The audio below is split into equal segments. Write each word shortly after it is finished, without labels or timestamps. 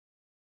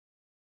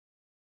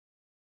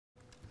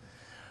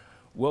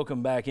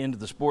Welcome back into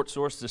the Sports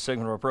Source. This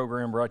segment of our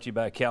program brought to you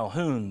by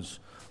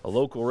Calhoun's, a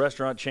local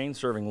restaurant chain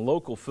serving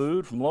local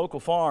food from local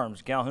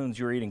farms. Calhoun's,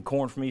 you're eating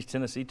corn from East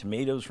Tennessee,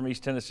 tomatoes from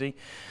East Tennessee.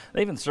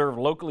 They even serve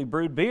locally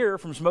brewed beer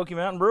from Smoky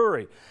Mountain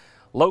Brewery.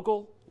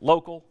 Local,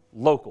 local,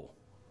 local.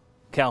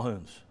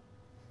 Calhoun's.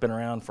 Been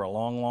around for a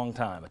long, long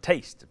time. A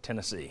taste of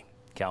Tennessee.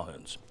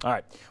 Calhoun's. All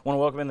right. I want to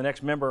welcome in the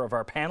next member of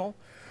our panel.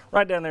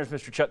 Right down there is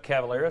Mr. Chuck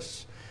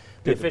Cavaleris,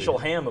 the official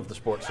ham of the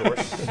Sports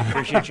Source.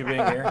 Appreciate you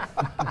being here.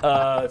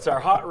 It's our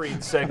hot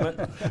read segment.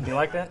 You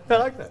like that? I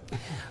like that.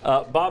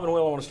 Bob and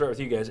Will, I want to start with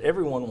you guys.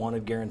 Everyone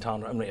wanted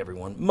Guarantano. I mean,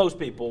 everyone. Most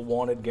people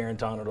wanted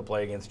Guarantano to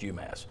play against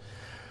UMass.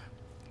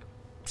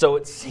 So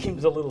it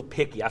seems a little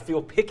picky. I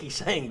feel picky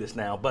saying this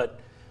now, but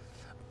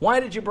why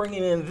did you bring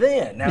him in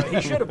then? Now,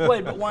 he should have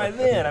played, but why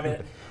then? I mean,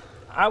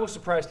 I was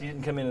surprised he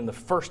didn't come in the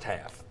first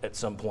half at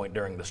some point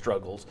during the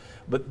struggles,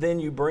 but then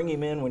you bring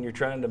him in when you're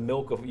trying to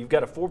you've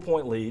got a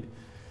 4-point lead.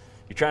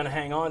 You're trying to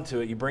hang on to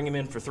it. You bring him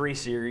in for 3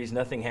 series.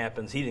 Nothing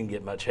happens. He didn't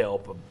get much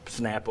help. A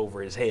snap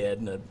over his head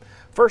and a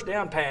first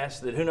down pass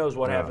that who knows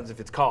what happens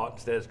if it's caught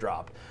instead it's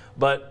dropped.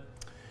 But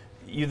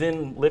you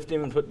then lift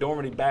him and put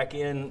Dormady back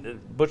in.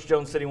 Butch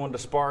Jones said he wanted to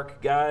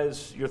spark.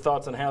 Guys, your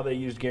thoughts on how they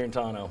used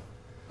Guarantano?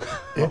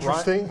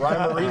 Interesting.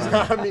 Rhyme or reason?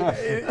 I mean,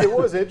 it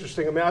was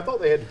interesting. I mean, I thought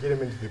they had to get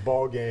him into the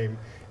ball game,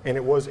 and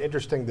it was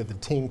interesting that the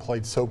team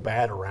played so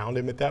bad around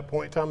him at that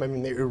point in time. I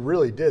mean, it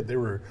really did. There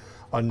were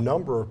a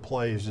number of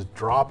plays just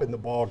dropping the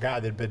ball. Guy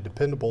that had been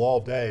dependable all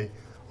day,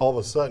 all of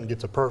a sudden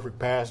gets a perfect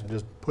pass and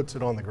just puts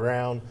it on the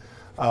ground.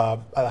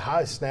 A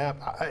high snap.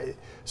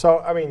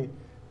 I mean,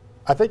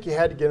 I think you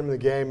had to get him in the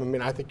game. I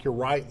mean, I think you're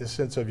right in the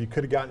sense of you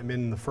could have gotten him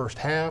in the first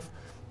half,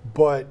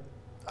 but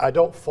I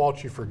don't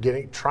fault you for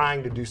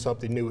trying to do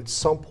something new at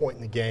some point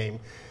in the game.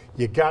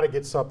 You got to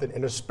get something,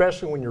 and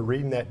especially when you're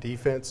reading that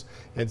defense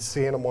and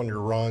seeing them on your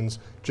runs,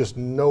 just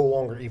no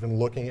longer even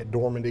looking at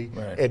Dormady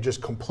and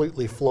just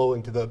completely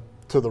flowing to the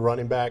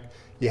running back.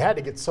 You had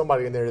to get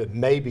somebody in there that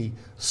maybe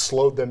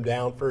slowed them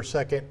down for a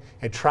second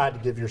and tried to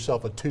give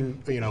yourself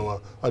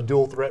a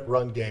dual threat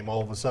run game.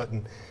 All of a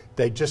sudden,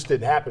 they just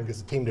didn't happen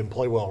because the team didn't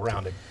play well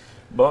around it.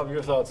 Bob,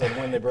 your thoughts on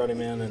when they brought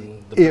him in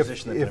and the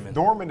position they put him in? If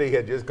Dormady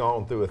had just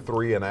gone through a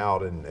 3 and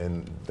out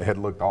and had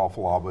looked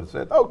awful, I would have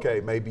said, okay,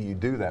 maybe you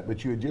do that.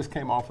 But you had just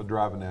came off of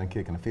driving down and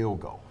kicking a field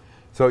goal.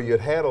 So you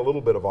had a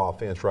little bit of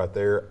offense right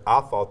there.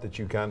 I thought that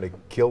you kind of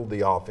killed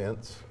the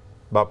offense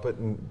by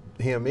putting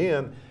him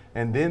in.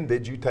 And then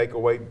did you take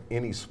away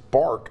any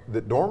spark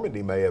that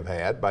Dormady may have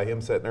had by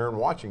him sitting there and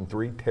watching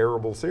 3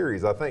 terrible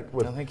series? I think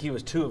he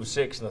was 2 of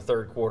 6 in the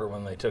third quarter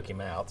when they took him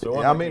out.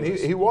 So I mean,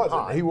 he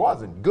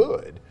wasn't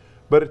good.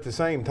 But at the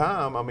same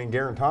time, I mean,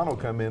 Guarantano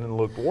come in and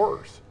looked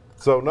worse.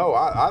 So, no,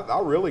 I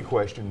really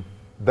question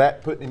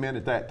that, putting him in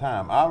at that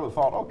time. I would have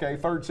thought, okay,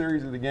 3rd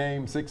series of the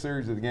game, 6th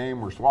series of the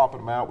game, we're swapping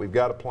them out, we've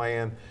got a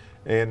plan.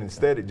 And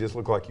instead, it just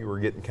looked like you were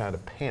getting kind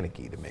of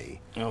panicky to me.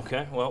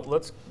 Okay,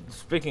 well,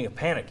 speaking of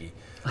panicky,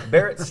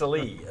 Barrett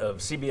Sallee of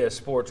CBS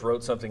Sports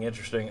wrote something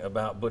interesting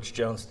about Butch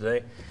Jones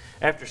today.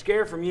 After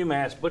scare from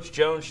UMass, Butch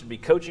Jones should be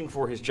coaching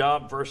for his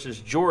job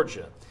versus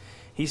Georgia.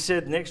 He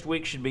said next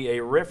week should be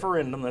a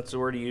referendum, that's the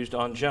word he used,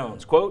 on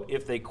Jones. Quote,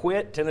 if they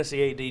quit,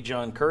 Tennessee AD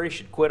John Currie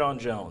should quit on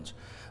Jones.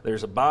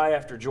 There's a bye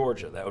after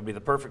Georgia. That would be the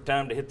perfect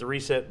time to hit the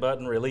reset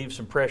button, relieve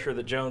some pressure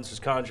that Jones has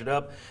conjured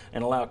up,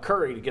 and allow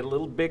Currie to get a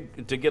little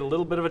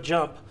bit of a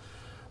jump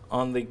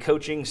on the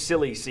coaching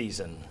silly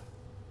season.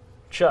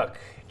 Chuck,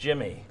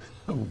 Jimmy,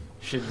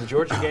 should the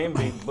Georgia game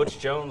be Butch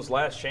Jones'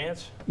 last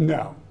chance?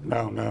 No.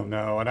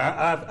 And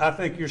I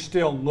think you're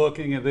still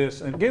looking at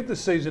this and give the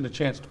season a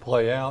chance to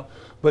play out,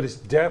 but it's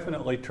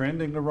definitely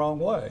trending the wrong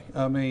way.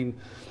 I mean,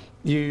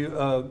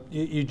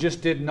 you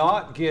just did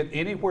not get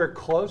anywhere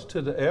close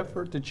to the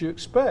effort that you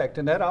expect,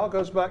 and that all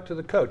goes back to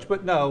the coach.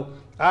 But no,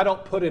 I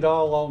don't put it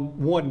all on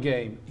one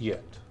game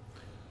yet.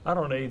 I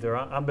don't either.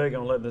 I'm big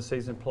on letting the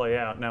season play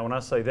out. Now, when I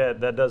say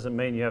that, that doesn't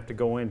mean you have to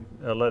go in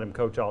let him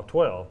coach all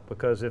 12,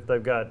 because if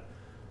they've got,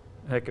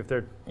 heck, if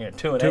they're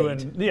 2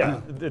 and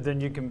 8, then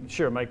you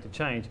can make the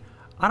change.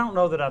 I don't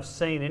know that I've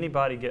seen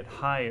anybody get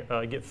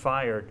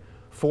fired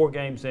 4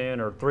 games in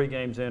or 3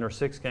 games in or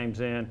 6 games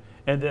in,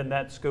 and then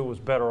that school was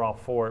better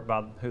off for it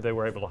by who they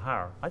were able to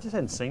hire. I just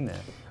hadn't seen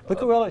that.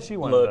 Look who LSU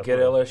went. Look at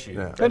LSU.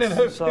 Yeah. And then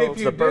if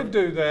you did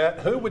do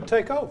that, who would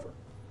take over?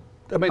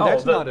 I mean,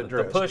 that's not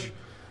addressed. The push.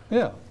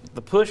 Yeah.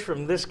 The push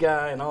from this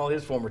guy and all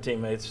his former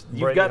teammates.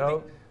 Brady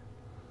Hoke?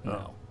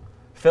 No.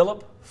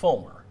 Philip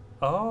Fulmer.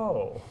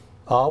 Oh.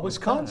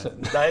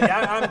 Wisconsin.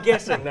 I'm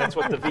guessing that's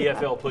what the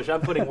VFL push.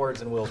 I'm putting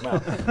words in Will's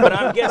mouth. But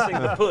I'm guessing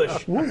the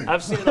push,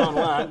 I've seen it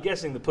online, I'm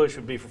guessing the push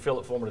would be for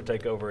Philip Fulmer to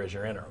take over as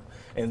your interim.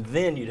 And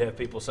then you'd have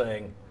people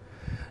saying,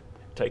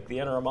 take the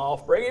interim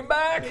off, bring him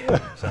back.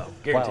 So,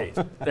 guaranteed.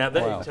 Wow.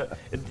 Now,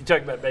 you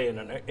talk about being in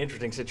an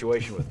interesting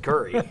situation with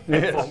Currie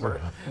and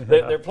Fulmer.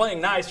 They're playing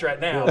nice right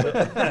now, but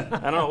I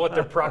don't know what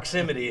their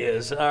proximity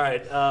is. All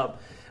right.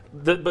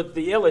 But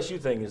the LSU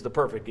thing is the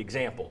perfect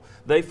example.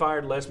 They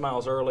fired Les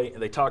Miles early,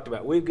 and they talked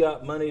about, we've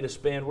got money to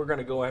spend. We're going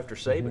to go after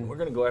Saban. We're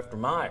going to go after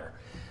Meyer.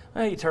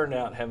 Well, you turned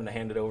out having to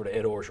hand it over to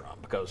Ed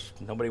Orgeron because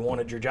nobody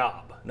wanted your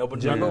job.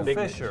 Nobody Jimbo wanted big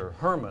Fisher,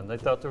 Herman, they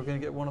thought they were going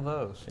to get one of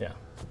those. Yeah.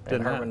 Didn't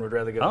And Herman happen. would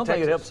rather go I don't to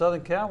think it helped Texas.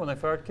 Southern Cal when they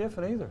fired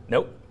Kiffin either.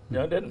 Nope.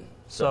 No, it didn't.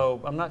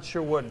 So I'm not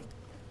sure what.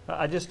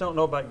 I just don't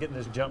know about getting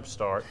this jump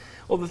start.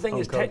 Well, the thing on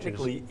is, coaches.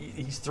 technically,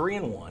 he's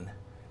 3-1.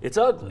 It's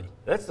ugly.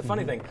 That's the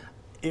funny thing.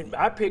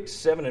 I picked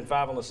 7-5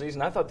 on the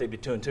season. I thought they'd be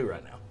 2-2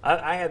 right now.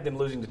 I had them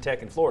losing to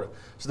Tech in Florida,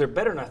 so they're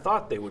better than I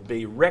thought they would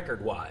be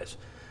record-wise.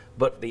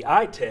 But the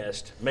eye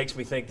test makes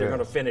me think they're going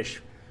to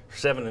finish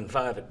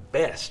 7-5 at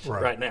best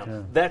right now.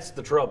 Yeah. That's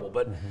the trouble.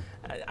 But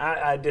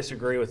I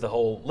disagree with the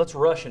whole let's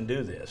rush and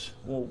do this.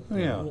 Well,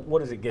 Yeah. what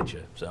does it get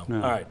you? So, all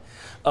right.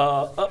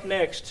 Up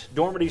next,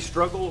 Dormady's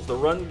struggles, the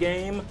run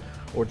game,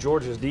 or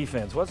Georgia's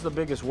defense. What's the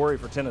biggest worry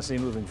for Tennessee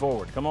moving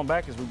forward? Come on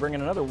back as we bring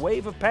in another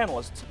wave of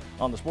panelists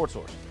on the Sports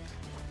Source.